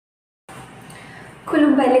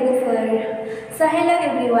खुलुमबाय लोगोफोर। So hello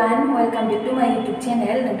everyone, welcome back to my YouTube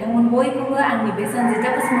channel. नोंथांमोन बयखौबो आंनि बे संजिता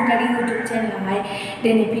बसुमतारी YouTube चैनलावहाय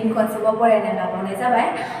दिनै फिन खनसेबाव बरायना लाबावनाय जाबाय।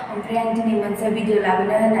 ओमफ्राय आं दिनै मोनसे भिडिअ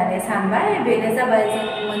लाबोनो होननानै सानबाय। बेनो जाबाय जों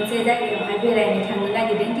मोनसे जायगायावहाय बेरायनो थांनो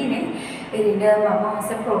नागिरदों दिनै। ओरैनो माबा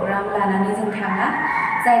मोनसे प्रग्राम लानानै जों थाङा,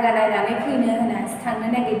 जायगा नायनानै फैनो होननानैसो थांनो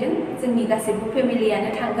नागिरदों। जोंनि गासैबो फेमिलियानो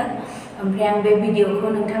थांगोन। ओमफ्राय आं बे भिडिअखौ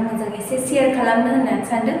नोंथांमोनजों एसे शेयार खालामनो होननानै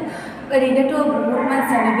सानदों। ओरैनोथ' बहुत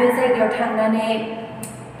मानसियानो बे जायगायाव थांनानै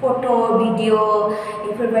फट' भिडिअ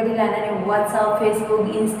बेफोरबायदि लानानै WhatsApp, Facebook,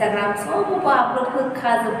 Instagram सबआवबो आपल'ड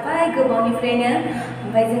होखाजोब्बाय गोबावनिफ्रायनो।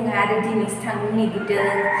 ओमफ्राय जोंहा आरो दिनैसो थांनो नागिरदों।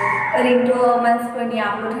 ओरैनोथ' मानसिफोरनि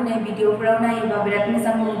आपल'ड होनाय भिडिअफोराव नायोबा बिराद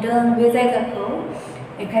मोजां नुदों बे जायगाखौ।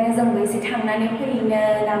 बेखायनो जोंबो एसे थांनानै फैनो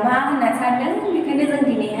नामा होनना सानदों। बेखायनो जों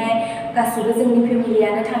दिनैहाय गासैबो जोंनि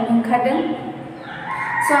फेमिलियानो थांनो ओंखारदों।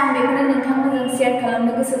 So आं बेखौनो नोंथांमोनजों शेयार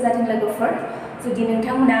खालामनो गोसो जादों लोगोफोर। जुदि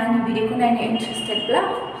नोंथांमोना आंनि भिडिअखौ नायनो इन्टारेस्टेडब्ला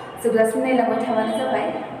जोबजासिम नायलांबाय थाबानो जाबाय।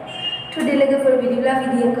 टुडे लोगोफोर बिदिब्ला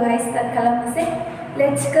भिडिअखौहाय स्टार्ट खालामनोसै।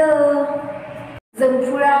 Let's go. जों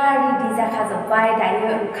फुरा रेडि जाखाजोब्बाय,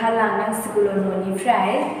 दायो ओंखारलांनांसिगौल'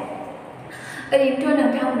 न'निफ्राय। ओरैनोथ'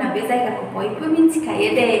 नोंथांमोना बे जायगाखौ बयबो मिथिखायो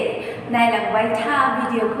दे। नायलांबाय था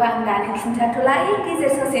भिडिअखौ आं दानो खिन्थाथ'ला,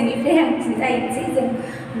 गेजेर ससेनिफ्राय आं खिन्थाहैनोसै जों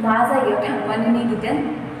मा जायगायाव थांबानो नागिरदों।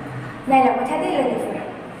 नायलांबाय था दे लोगोफोर।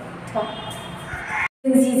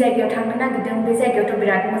 जों जि जायगायाव थांनो नागिरदों बे जायगायावथ'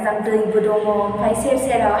 बिराद मोजां दैबो दङ, ओमफ्राय सेर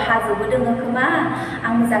सेराव हाजोबो दङ खोमा।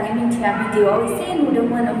 आं मोजाङै मिन्थिया, भिडिअआव एसे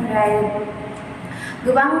नुदोंमोन। ओमफ्राय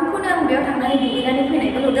गोबांखौनो आं बेयाव थांनानै दुगैनानै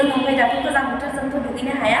फैनायबो नुदों। ओमफ्राय दाथ' गोजां बोथोर, जोंथ'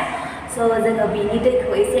 दुगैनो हाया। स' जोङो बिनि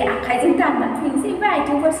दैखौ एसे आखाइजों दांनानै फैनोसै, ओमफ्राय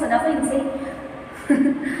आथिंफोर सोना फैनोसै।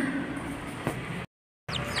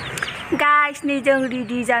 गाइस नै जों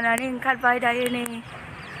रेडि जानानै ओंखारबाय दायो। नै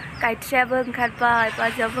गायत्रियाबो ओंखारबाय,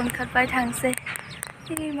 बाजैयाबो ओंखारबाय, थांसै।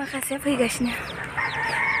 माखासेया फैगासिनो।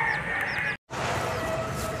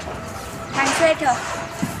 थांसैथ'।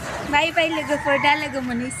 बाय बाय लोगोफोर, दा लोगो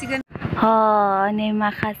मोनहैसिगोन। नै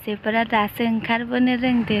माखासेफोरा दासो ओंखारबोनो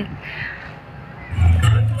रोंदों।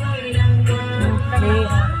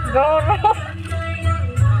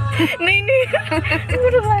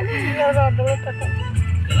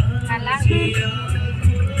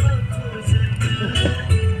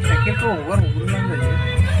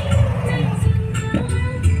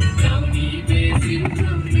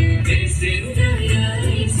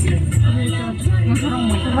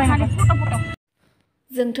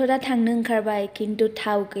 जोंथ' दा थांनो ओंखारबाय, खिन्थु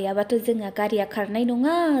थाव गैयाबाथ' जोंहा गारिया खारनाय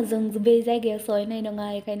नङा। जों बे जायगायाव सहैनाय नङा।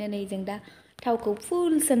 बेखायनो नै जों दा थावखौ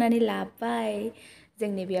फुल सोनानै लाबाय।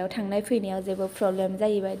 जोंनि बेयाव थांनाय फैनायाव जेबो प्रब्लेम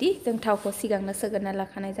जायै बायदि जों थावखौ सिगांनो सोगोरना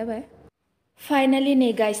लाखानाय जाबाय। फाइनालि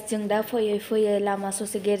नै गाइस जों दा फैयै फैयै लामा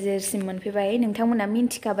ससे गेजेरसिम मोनफैबाय। नोंथांमोना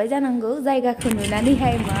मिन्थिखाबाय जानांगौ जायगाखौ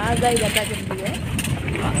नुनानैहाय मा जायगा जागोन बियो।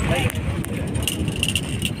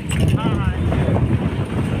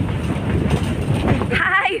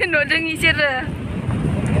 हाय नुदों इसोरो।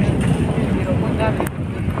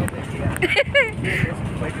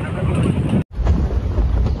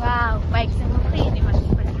 वाव, बाइकजोंबो फैयो नै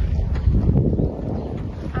मानसिफोरा।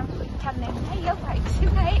 आं फैथारनाय मोनथायो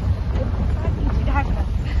बाइकजोंहाय।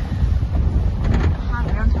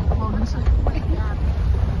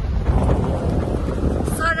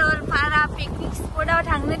 सरलपारा पिकनिक स्पटआव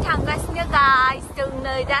थांनो थांगासिनो गाइस। जों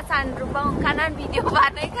नै दा सानरुफाव ओंखारनानै भिडिअ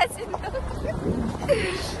बानायगासिनो।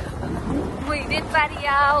 मैदेर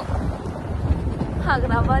बारियाव,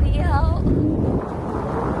 हाग्रा बारियाव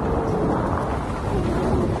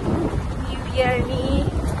निउ इयारनि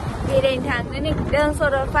बेरायनो थांनो नागिरदों।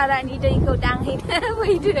 सरलपारानि दैखौ दांहैनो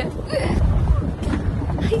फैदो।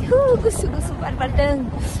 आयु गुसु गुसु बार बारदों,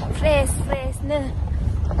 फ्रेश फ्रेशनो।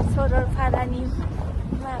 सरलपारानि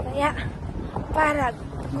माबाया बारा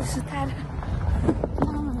गुसुथार।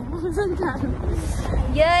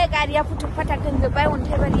 आयै गारिया फुथुक फाथाक दोनजोब्बाय,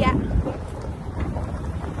 अन्थाइबारिया।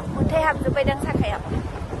 अन्थाइ हाबजोब्बायदां साखायाव।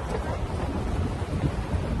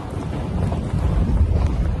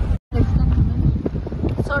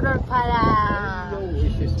 सरलपारा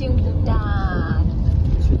जों भुटान।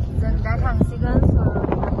 जों दा थांसिगोन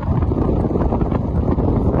सरलपारा।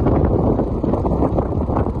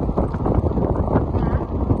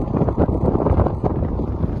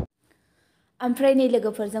 ओमफ्राय नै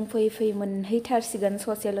लोगोफोरजों फैयै फैयै मोनहैथारसिगोन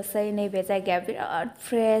ससेल'सै। नैबे जायगाया बिराद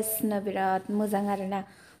फ्रेशनो, बिराद मोजां आरोना।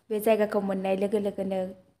 बे जायगाखौ मोननाय लोगो लोगोनो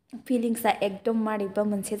फिलिंसआ एकदम मारैबा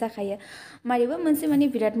मोनसे जाखायो। मारैबा मोनसे माने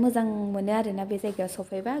बिराद मोजां मोनो आरोना बे जायगायाव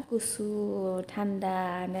सफैबा, गुसु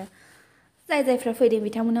थान्दानो। जायफ्रा फैदों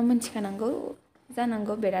बिथांमोना मिन्थिखानांगौ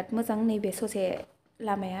जानांगौ बिराद मोजां। नैबे ससे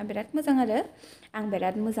लामाया बिराद मोजां आरो आं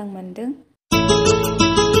बिराद मोजां मोनदों।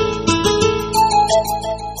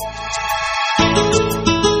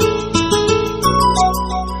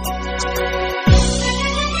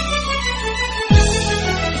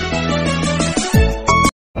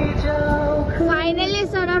 Finally,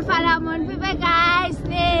 Saralpara मोनफैबाय guys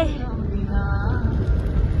nih.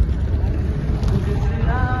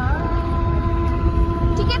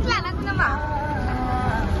 Tiket लानांगौ नामा?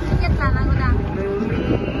 Tiket लानांगौ दा.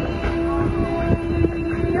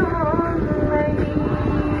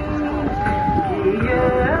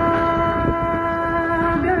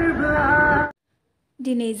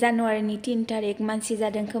 दिनै जानुवारिनि 3 तारिख मानसि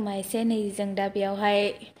जादों खोमा एसे नै जों दा बेयावहाय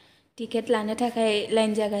टिकेट लानो थाखाय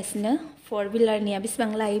लाइन जागासिनो 4 व्हीलरनिया बेसेबां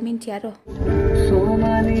लायो मिन्थिया र'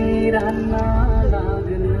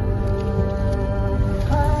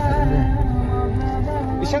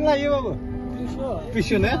 बेसेबां लायो बाबु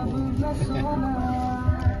 200 ने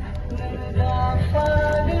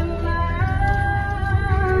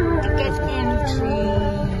टिकेट एन्ट्रि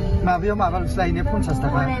माबायाव माबाल'सो लायो 50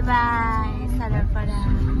 थाखा बाय Saralpara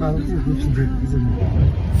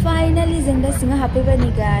फाइनाली जों दा सिङाव हाबफैबाय नी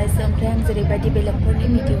गाइस ओमफ्राय आं जेरैबायदि बेलेगफोरनि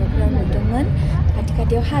भिडिअफोराव नुदोंमोन खाथि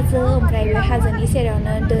खाथियाव हाजो ओमफ्राय बे हाजोनि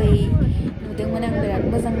सेरावनो दै नुदोंमोन आं बिराद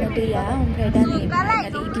मोजांनो दैया ओमफ्राय दा नै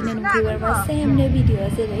फाइनाली इदिनो नुफैबाय सेमनो भिडिअ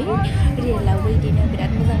जेरै रियेलावबो इदिनो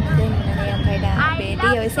बिराद मोजां नुदों नुनानै ओमफ्राय दा बे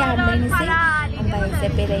दैयाव एसे हाबनायनोसै ओमफ्राय एसे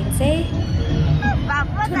बेरायनोसै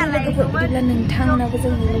लोगोफोर बिदिब्ला नोंथांमोनाबो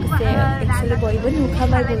जोंजों लोगोसे एक्चुअलि बयबो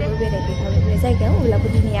नुखाबाय बयबो बेरायफैखाबाय बे जायगायाव अब्लाबो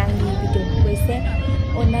दिनै आंनि भिडिअखौबो एसे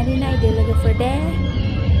अननानै नायदो लोगोफोर दे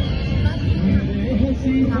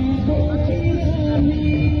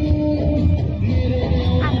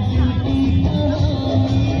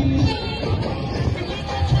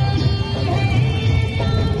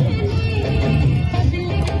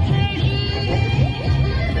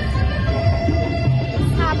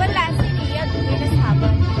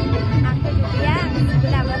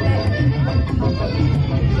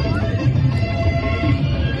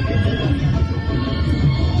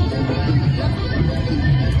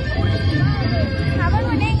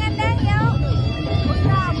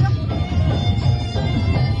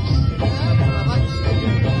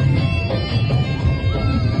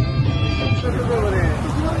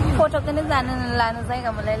फोटोखौनो जानो लानो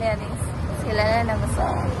जायगा मोनलायलाया नै सेलायलायनांगौसो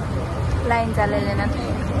लाइन जालायलायना थायो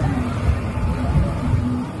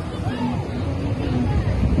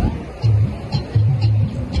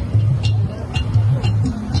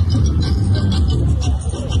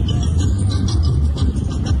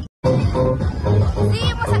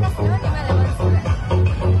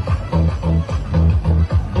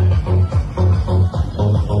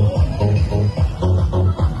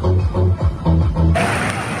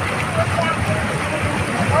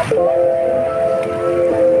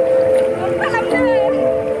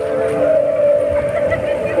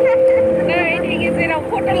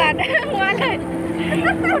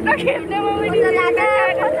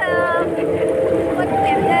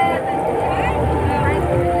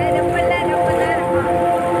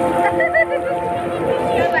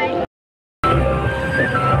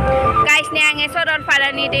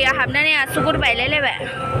Saralparaनि दैया हाबनानै आसुगुर बायलायलायबाय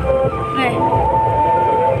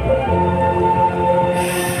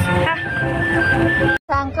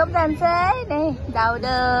Tangkap जानोसै नै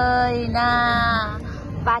दाउदै ना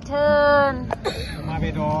बाथोन अमा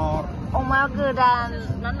बेदर अमा गोरान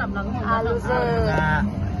आलुजों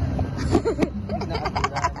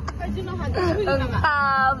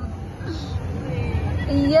ओंखाम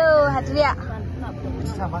iyo Hatria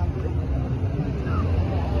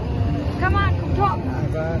Come on, talk.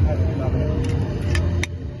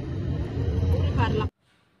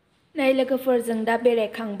 नै लोगोफोरजों दा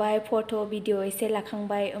बेरायखांबाय फट' भिडिअ एसे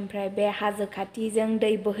लाखांबाय ओमफ्राय बे हाजो खाथिजों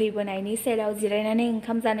दै बोहैबोनायनि सेराव जिरायनानै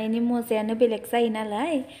ओंखाम जानायनि मजायानो बेलेग जायो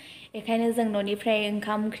नालाय बेखायनो जों न'निफ्राय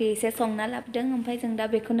ओंखाम ओंख्रि एसे संना लाबोदों ओमफ्राय जों दा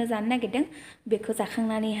बेखौनो जानो नागिरदों बेखौ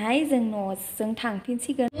जाखांनानैहाय जों न'जों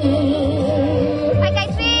थांफिनसिगोन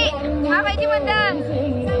गायत्री माबायदि मोनदों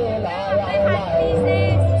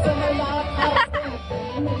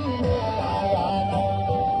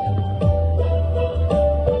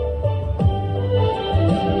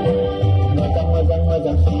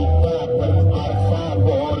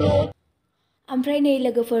ओमफ्राय नै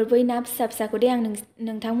लोगोफोर बै ना फिसा फिसाखौ दे आं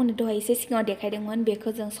नोंथांमोननो दहाय एसे सिगाङाव देखायदोंमोन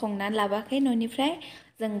बेखौ जों संनानै लाबोआखै न'निफ्राय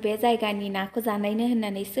जों बे जायगानि नाखौ जानायनो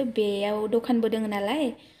होननानैसो बेयाव दखानबो दङ नालाय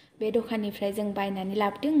बे दखाननिफ्राय जों बायनानै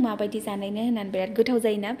लाबोदों माबायदि जानायनो होननानै बिराद गोथाव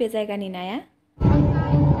जायोना बे जायगानि नाया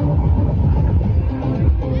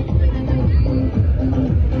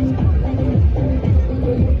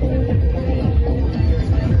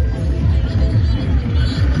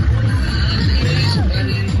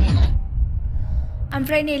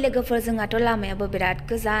ओमफ्राय नै लोगोफोर जोंहाथ' लामायाबो बिराद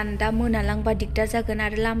गोजान दा मोनालांबा दिगदार जागोन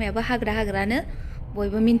आरो लामायाबो हाग्रानो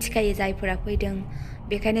बयबो मिन्थिखायो जायफोरा फैदों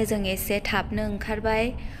बेखायनो जों एसे थाबनो ओंखारबाय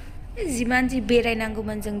जिमान जि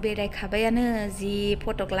बेरायनांगौमोन जों बेरायखाबायानो जि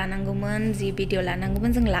फटक लानांगौमोन जि भिडिअ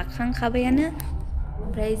लानांगौमोन जों लाखांखाबायानो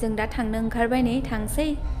ओमफ्राय जों दा थांनो ओंखारबाय नै थांसै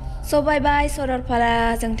स' बाय बाय सरलपारा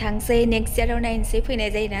जों थांसै नेक्स्ट इयाराव नायनोसै फैनाय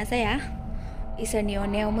जायोना जाया इसोरनि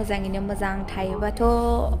अननायाव मोजाङैनो मोजां थायोबाथ'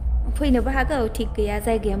 फैनोबो हागौ थिग गैया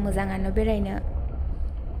जायगाया मोजाङानो बेरायनो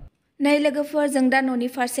नै लोगोफोर जों दा न'नि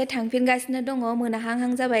फारसे थांफिनगासिनो दङ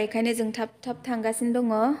मोनाहांहां जाबाय बेखायनो जों थाब थांगासिनो दङ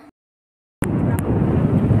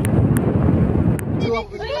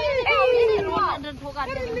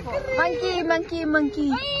monkey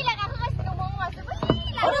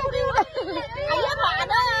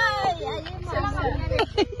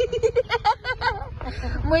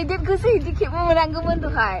मैदेरखौ सैदि खेबनो मोनांगौमोन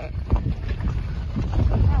दहाय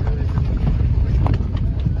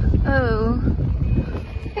औ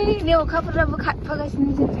नै अखाफोराबो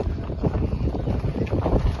खारफागासिनो जों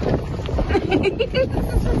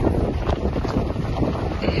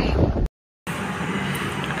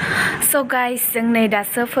स' गाइस जों नै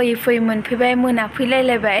दासो फैयै मोनफैबाय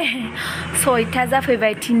मोनाफैलायलायबाय 6टा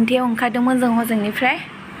जाफैबाय 3टायाव ओंखारदोंमोन जों हजोंनिफ्राय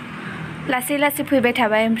लासै फैबाय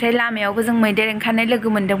थाबाय ओमफ्राय लामायावबो जों मैदेर ओंखारनाय लोगो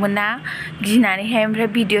मोनदोंमोन ना गिनानैहाय ओमफ्राय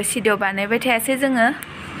भिडिअ सिडिअ बानायबाय थायासै जोङो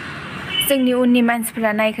जोंनि उननि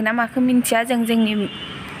मानसिफोरा नायखो ना माखो मिन्थिया जों जोंनि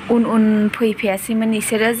उन फैफायासैमोन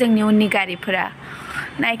इसोरो जोंनि उननि गारिफोरा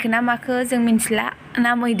नायखो ना माखो जों मिन्थिला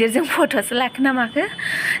ना मैदेरजों फट'सो लाखो ना माखो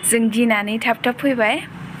जों गिनानै थाब फैबाय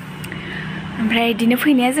ओमफ्राय बिदिनो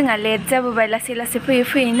फैनाया जोंहा लेट जाबोबाय लासै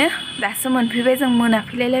फैयैनो दासो मोनफैबाय जों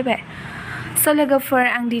मोनाफैलायलायबाय स' लोगोफोर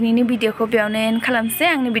आं दिनैनि भिडिअखौ बेयावनो एन्ड खालामसै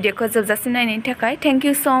आंनि भिडिअखौ जोबजासिम नायनायनि थाखाय थेंक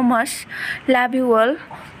इउ स' माच लाभ इउ अल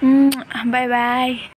बाय बाय